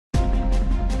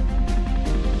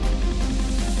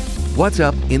what's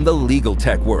up in the legal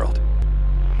tech world.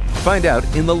 Find out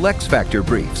in the LeXFactor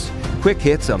briefs. Quick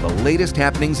hits on the latest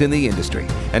happenings in the industry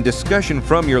and discussion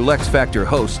from your LeXFactor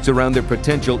hosts around their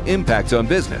potential impacts on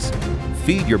business.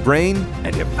 Feed your brain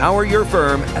and empower your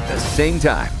firm at the same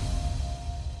time.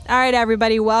 All right,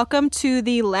 everybody, welcome to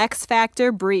the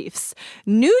LeXFactor Briefs.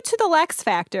 New to the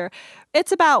LeXFactor,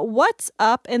 it's about what's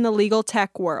up in the legal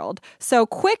tech world. So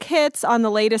quick hits on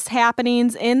the latest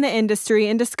happenings in the industry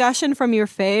and discussion from your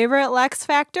favorite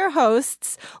LeXFactor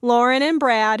hosts, Lauren and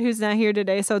Brad, who's not here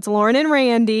today. So it's Lauren and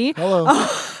Randy. Hello.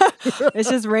 It's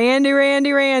just Randy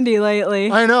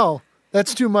lately. I know.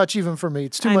 That's too much even for me.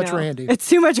 It's too much Randy. It's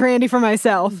too much Randy for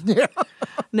myself. Yeah.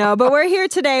 No, but we're here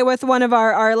today with one of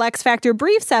our LeXFactor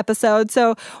Briefs episodes.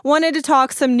 So wanted to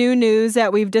talk some new news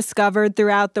that we've discovered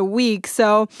throughout the week.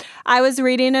 So I was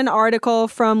reading an article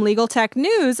from Legal Tech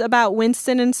News about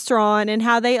Winston & Strawn and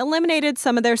how they eliminated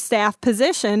some of their staff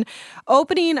position,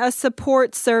 opening a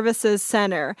support services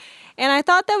center. And I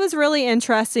thought that was really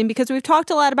interesting because we've talked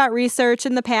a lot about research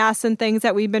in the past and things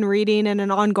that we've been reading on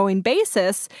an ongoing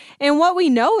basis. And what we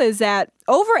know is that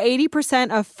over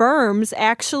 80% of firms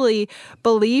actually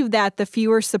believe that the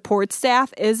fewer support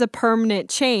staff is a permanent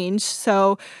change.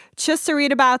 So just to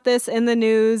read about this in the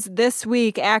news this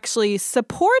week actually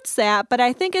supports that. But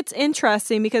I think it's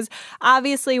interesting because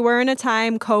obviously we're in a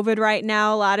time, COVID right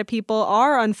now, a lot of people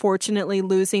are unfortunately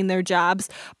losing their jobs.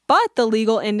 But the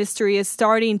legal industry is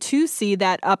starting to see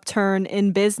that upturn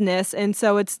in business. And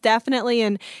so it's definitely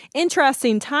an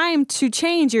interesting time to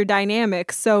change your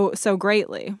dynamics so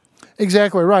greatly.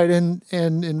 Exactly right. And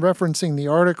in referencing the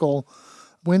article,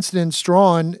 Winston &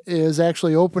 Strawn is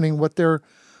actually opening what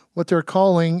they're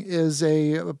calling is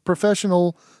a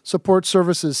professional support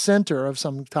services center of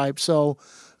some type. So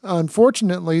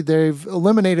unfortunately, they've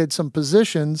eliminated some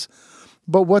positions,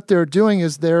 but what they're doing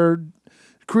is they're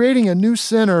creating a new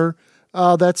center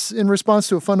that's in response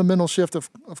to a fundamental shift,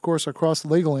 of course, across the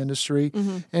legal industry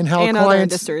and how and clients other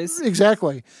industries.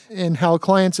 Exactly, and how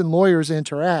clients and lawyers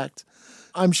interact.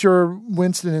 I'm sure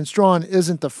Winston & Strawn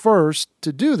isn't the first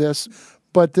to do this,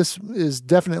 but this is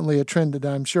definitely a trend that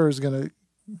I'm sure is going to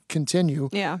continue.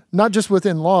 Yeah. Not just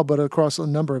within law, but across a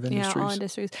number of industries. Yeah, all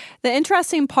industries. The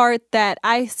interesting part that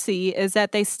I see is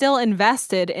that they still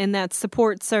invested in that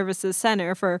support services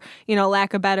center for,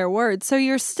 lack of better words. So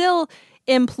you're still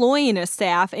employing a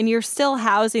staff and you're still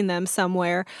housing them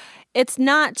somewhere. It's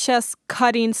not just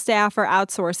cutting staff or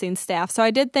outsourcing staff. So I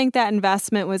did think that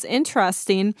investment was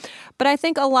interesting. But I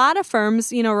think a lot of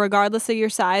firms, regardless of your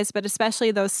size, but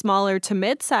especially those smaller to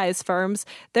mid-sized firms,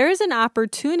 there is an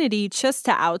opportunity just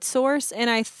to outsource. And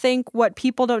I think what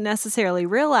people don't necessarily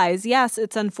realize, yes,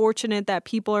 it's unfortunate that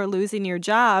people are losing your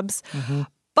jobs.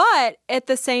 But at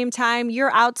the same time, you're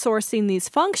outsourcing these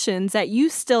functions that you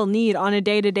still need on a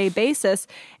day-to-day basis,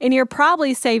 and you're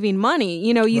probably saving money.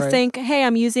 You think, hey,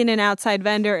 I'm using an outside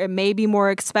vendor. It may be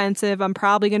more expensive. I'm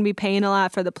probably going to be paying a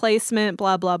lot for the placement,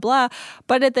 blah, blah, blah.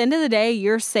 But at the end of the day,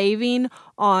 you're saving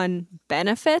on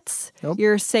benefits. Yep.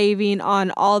 You're saving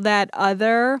on all that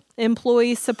other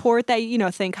employee support that,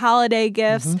 think holiday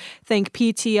gifts, think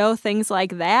PTO, things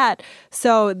like that.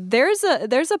 So there's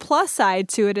a plus side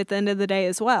to it at the end of the day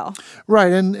as well.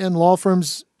 Right. And law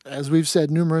firms, as we've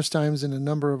said numerous times in a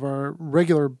number of our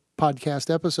regular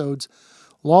podcast episodes,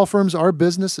 law firms are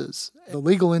businesses. The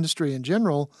legal industry in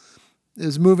general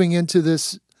is moving into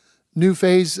this new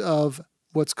phase of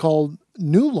what's called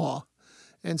new law.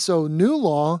 And so new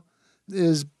law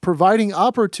is providing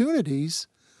opportunities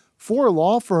for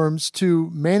law firms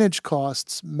to manage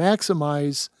costs,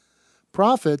 maximize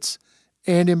profits,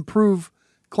 and improve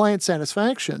client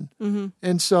satisfaction.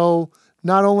 And so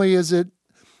not only is it,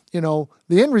 the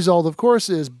end result, of course,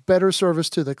 is better service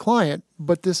to the client,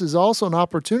 but this is also an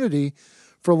opportunity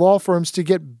for law firms to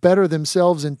get better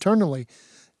themselves internally,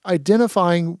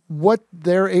 identifying what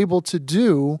they're able to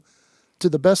do to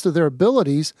the best of their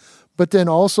abilities, but then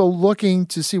also looking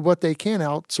to see what they can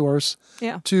outsource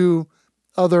to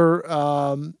other,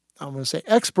 I'm going to say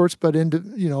experts, but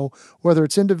whether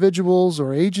it's individuals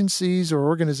or agencies or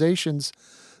organizations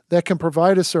that can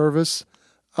provide a service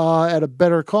at a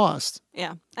better cost.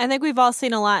 Yeah. I think we've all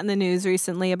seen a lot in the news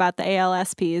recently about the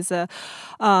ALSPs,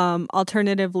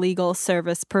 alternative legal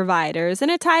service providers.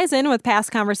 And it ties in with past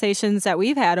conversations that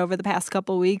we've had over the past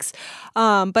couple weeks.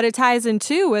 But it ties in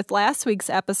too with last week's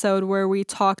episode where we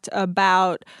talked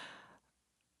about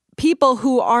people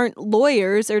who aren't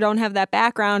lawyers or don't have that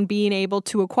background being able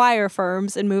to acquire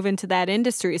firms and move into that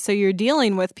industry. So you're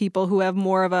dealing with people who have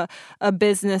more of a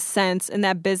business sense and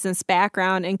that business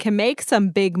background and can make some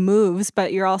big moves,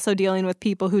 but you're also dealing with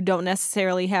people who don't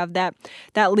necessarily have that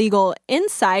legal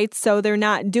insight, so they're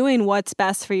not doing what's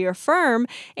best for your firm.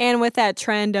 And with that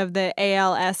trend of the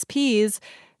ALSPs,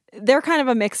 they're kind of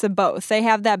a mix of both. They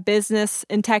have that business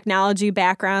and technology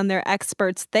background. They're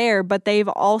experts there, but they've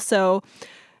also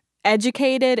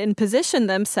educated and positioned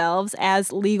themselves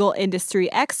as legal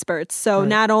industry experts. So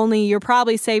not only you're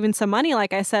probably saving some money,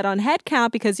 like I said, on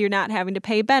headcount because you're not having to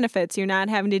pay benefits, you're not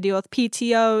having to deal with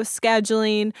PTO,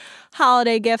 scheduling,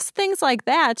 holiday gifts, things like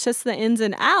that, just the ins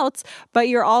and outs, but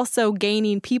you're also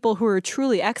gaining people who are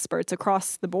truly experts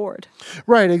across the board.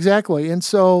 Right, exactly. And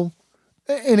so,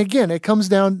 and again, it comes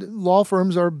down to law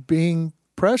firms are being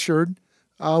pressured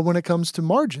when it comes to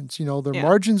margins. You know, their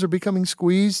margins are becoming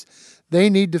squeezed. They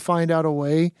need to find out a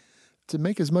way to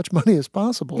make as much money as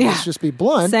possible. Yeah. Let's just be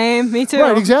blunt. Same, me too.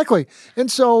 Right, exactly. And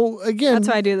so, again... That's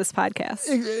why I do this podcast.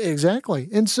 Exactly.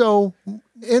 And so,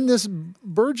 in this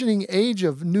burgeoning age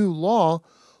of new law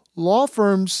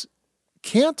firms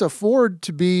can't afford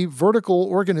to be vertical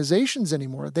organizations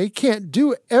anymore. They can't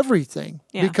do everything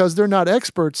because they're not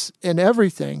experts in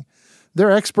everything.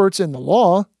 They're experts in the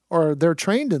law, or they're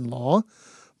trained in law,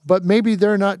 but maybe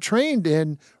they're not trained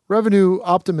in revenue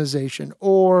optimization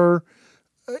or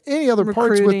any other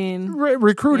parts with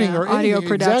recruiting or audio anything.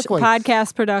 production, Exactly.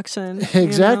 podcast production.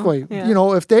 Exactly. You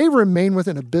know? If they remain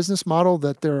within a business model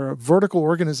that they're a vertical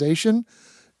organization,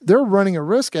 they're running a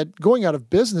risk at going out of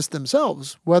business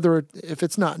themselves, if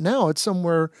it's not now, it's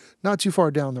somewhere not too far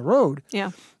down the road.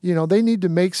 Yeah. You know, they need to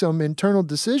make some internal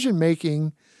decision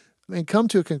making and come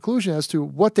to a conclusion as to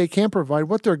what they can provide,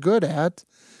 what they're good at,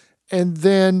 and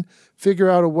then figure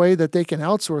out a way that they can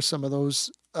outsource some of those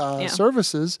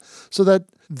services so that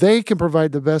they can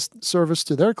provide the best service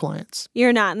to their clients.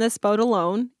 You're not in this boat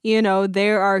alone. You know,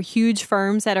 there are huge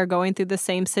firms that are going through the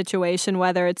same situation,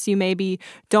 whether it's you maybe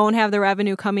don't have the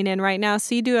revenue coming in right now,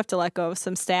 so you do have to let go of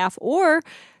some staff, or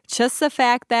just the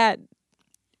fact that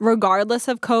regardless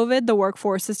of COVID, the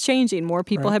workforce is changing. More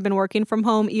people have been working from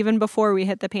home even before we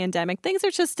hit the pandemic. Things are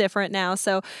just different now.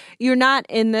 So you're not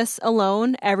in this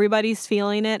alone. Everybody's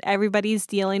feeling it. Everybody's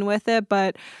dealing with it.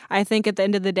 But I think at the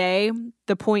end of the day,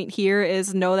 the point here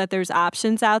is know that there's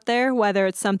options out there, whether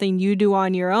it's something you do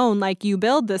on your own, like you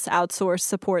build this outsourced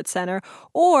support center,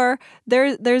 or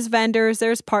there's vendors,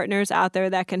 there's partners out there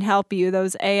that can help you.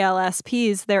 Those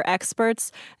ALSPs, they're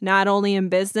experts not only in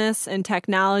business and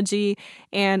technology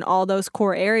and all those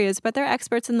core areas, but they're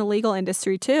experts in the legal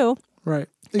industry too. Right.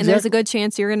 Exactly. And there's a good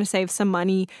chance you're going to save some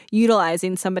money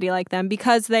utilizing somebody like them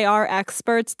because they are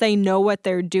experts. They know what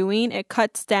they're doing. It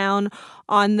cuts down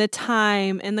on the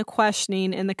time and the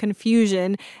questioning and the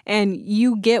confusion, and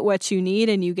you get what you need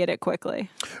and you get it quickly.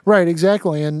 Right,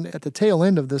 exactly. And at the tail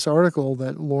end of this article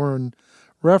that Lauren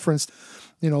referenced,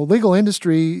 you know, legal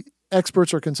industry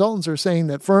experts or consultants are saying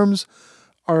that firms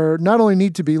are not only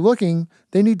need to be looking,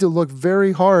 they need to look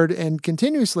very hard and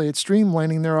continuously at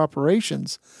streamlining their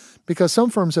operations, because some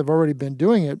firms have already been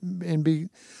doing it. And the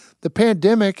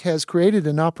pandemic has created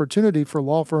an opportunity for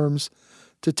law firms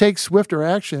to take swifter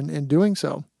action in doing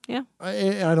so. Yeah.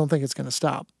 I don't think it's going to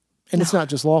stop. And it's not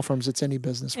just law firms, it's any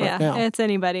business right now. Yeah, it's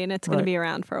anybody, and it's going to be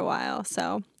around for a while.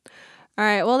 So, all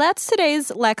right, well, that's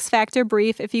today's LeXFactor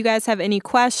brief. If you guys have any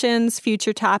questions,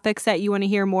 future topics that you want to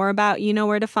hear more about, you know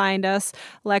where to find us,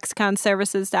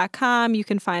 lexiconservices.com. You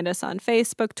can find us on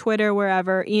Facebook, Twitter,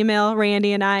 wherever. Email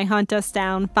Randy and I, hunt us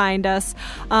down, find us.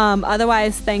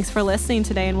 Otherwise, thanks for listening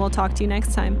today, and we'll talk to you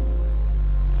next time.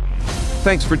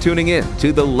 Thanks for tuning in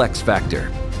to the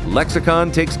LeXFactor.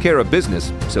 Lexicon takes care of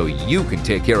business so you can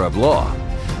take care of law.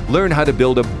 Learn how to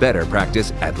build a better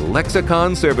practice at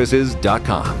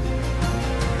lexiconservices.com.